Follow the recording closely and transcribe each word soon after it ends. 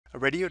A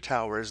radio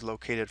tower is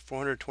located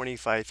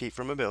 425 feet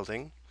from a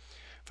building.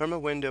 From a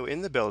window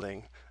in the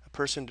building, a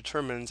person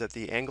determines that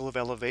the angle of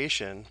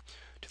elevation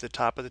to the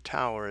top of the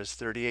tower is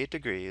 38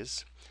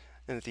 degrees,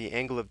 and that the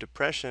angle of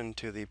depression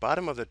to the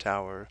bottom of the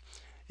tower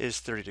is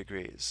 30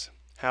 degrees.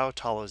 How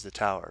tall is the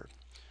tower?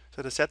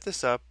 So to set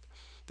this up,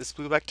 this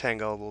blue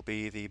rectangle will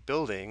be the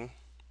building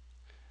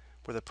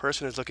where the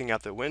person is looking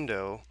out the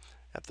window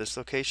at this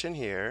location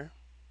here.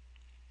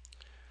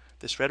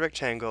 This red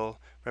rectangle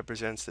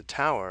represents the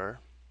tower,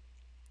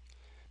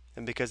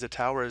 and because the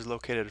tower is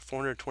located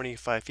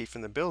 425 feet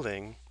from the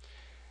building,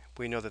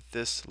 we know that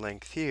this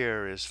length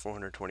here is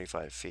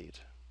 425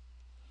 feet.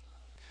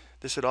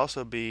 This would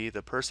also be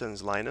the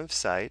person's line of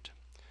sight.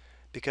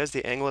 Because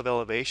the angle of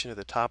elevation to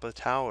the top of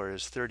the tower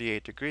is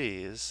 38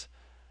 degrees,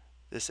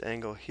 this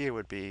angle here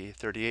would be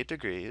 38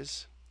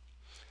 degrees,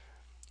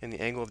 and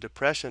the angle of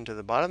depression to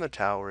the bottom of the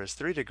tower is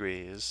 3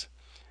 degrees,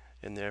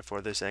 and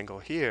therefore this angle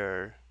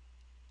here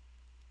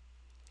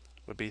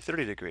would be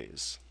 30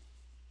 degrees.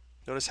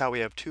 Notice how we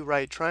have two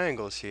right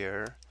triangles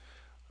here,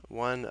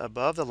 one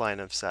above the line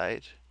of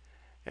sight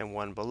and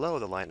one below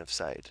the line of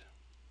sight.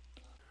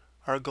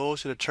 Our goal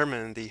is to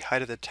determine the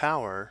height of the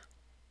tower,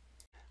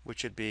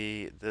 which would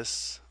be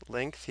this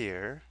length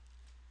here.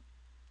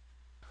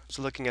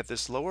 So looking at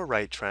this lower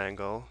right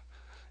triangle,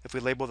 if we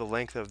label the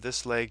length of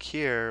this leg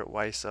here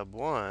y sub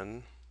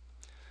 1,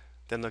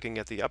 then looking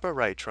at the upper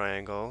right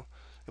triangle,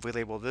 if we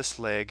label this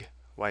leg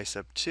y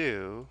sub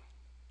 2,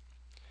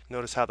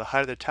 notice how the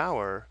height of the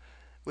tower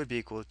would be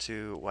equal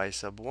to y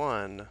sub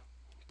 1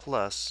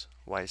 plus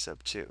y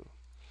sub 2.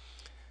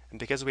 And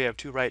because we have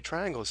two right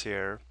triangles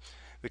here,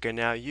 we can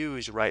now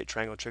use right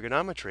triangle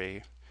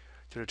trigonometry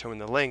to determine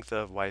the length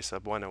of y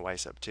sub 1 and y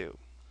sub 2.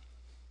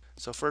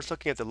 So first,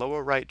 looking at the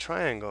lower right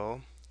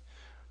triangle,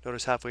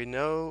 notice how if we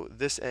know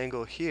this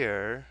angle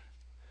here,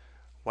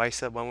 y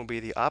sub 1 will be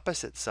the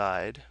opposite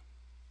side,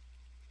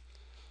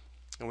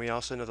 and we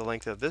also know the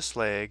length of this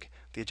leg,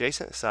 the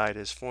adjacent side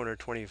is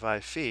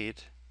 425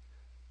 feet.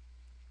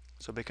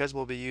 So because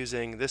we'll be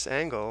using this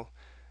angle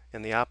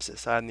and the opposite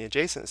side and the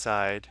adjacent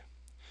side,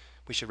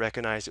 we should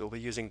recognize that we'll be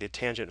using the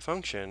tangent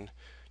function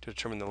to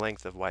determine the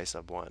length of y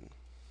sub 1.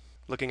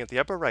 Looking at the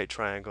upper right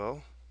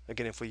triangle,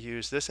 again if we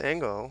use this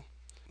angle,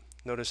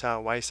 notice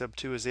how y sub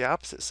 2 is the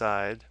opposite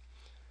side,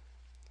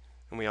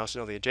 and we also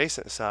know the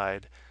adjacent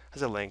side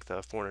has a length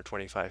of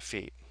 425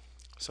 feet.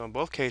 So in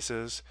both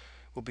cases,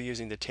 we'll be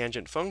using the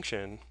tangent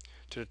function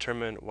to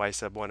determine y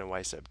sub 1 and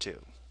y sub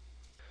 2.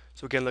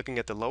 So again, looking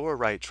at the lower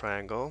right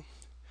triangle,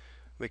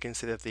 we can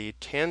see that the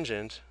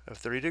tangent of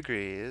 30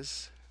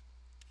 degrees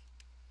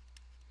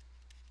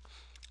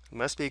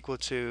must be equal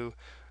to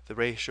the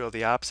ratio of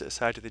the opposite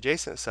side to the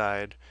adjacent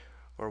side,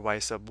 or y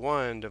sub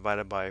 1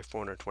 divided by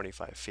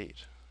 425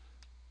 feet.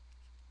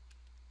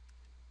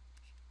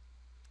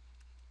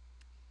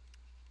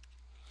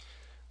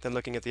 Then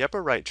looking at the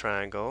upper right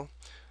triangle,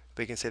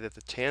 we can say that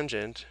the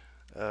tangent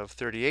of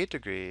 38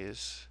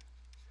 degrees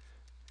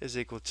is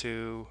equal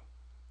to,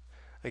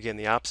 again,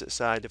 the opposite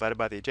side divided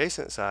by the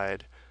adjacent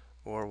side,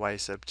 or y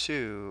sub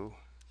 2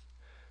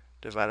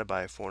 divided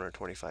by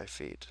 425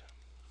 feet.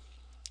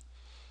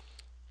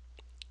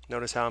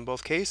 Notice how in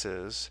both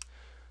cases,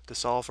 to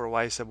solve for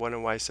y sub 1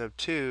 and y sub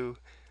 2,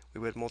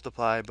 we would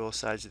multiply both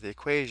sides of the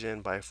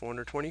equation by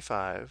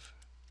 425.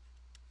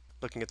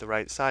 Looking at the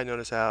right side,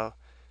 notice how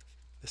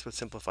this would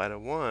simplify to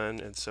 1,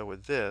 and so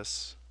would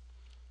this.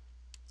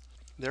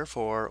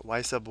 Therefore,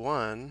 y sub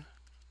 1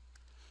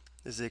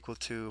 is equal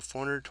to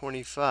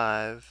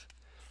 425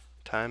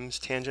 times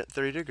tangent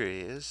 30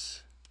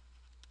 degrees,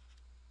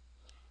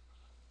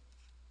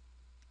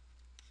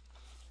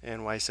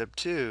 and y sub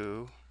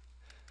 2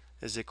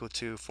 is equal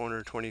to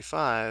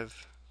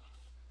 425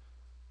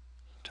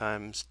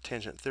 times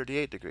tangent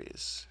 38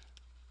 degrees.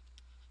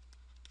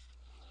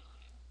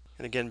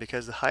 And again,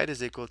 because the height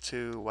is equal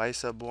to y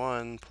sub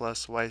 1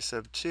 plus y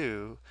sub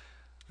 2,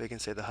 we can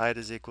say the height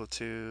is equal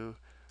to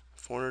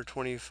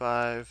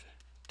 425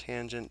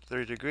 tangent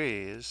 30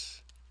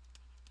 degrees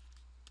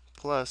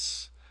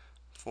plus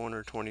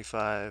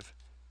 425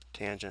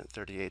 tangent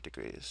 38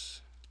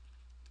 degrees.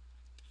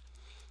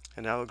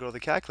 And now we'll go to the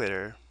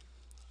calculator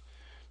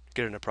to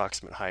get an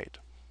approximate height.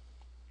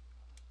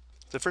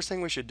 The first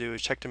thing we should do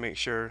is check to make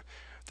sure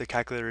the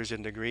calculator is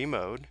in degree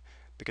mode,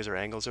 because our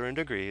angles are in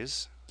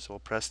degrees. So we'll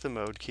press the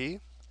mode key,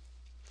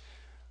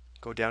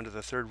 go down to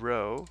the third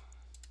row,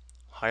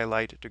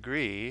 highlight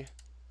degree,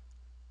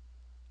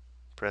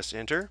 press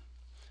enter,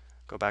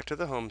 go back to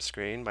the home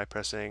screen by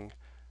pressing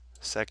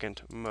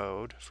second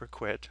mode for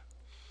quit,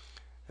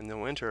 and then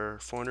we'll enter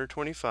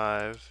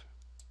 425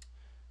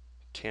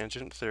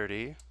 tangent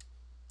 30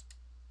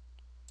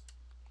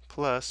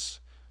 plus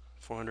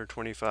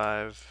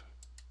 425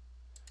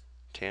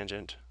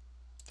 tangent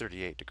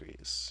 38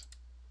 degrees.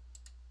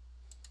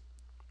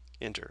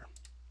 Enter.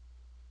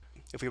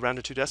 If we round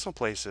to 2 decimal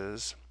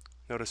places,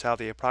 notice how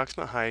the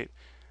approximate height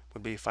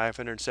would be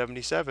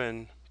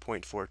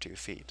 577.42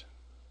 feet.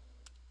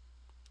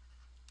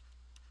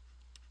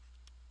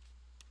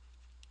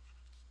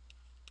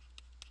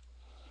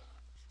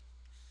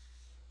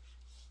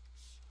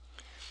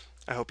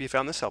 I hope you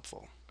found this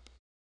helpful.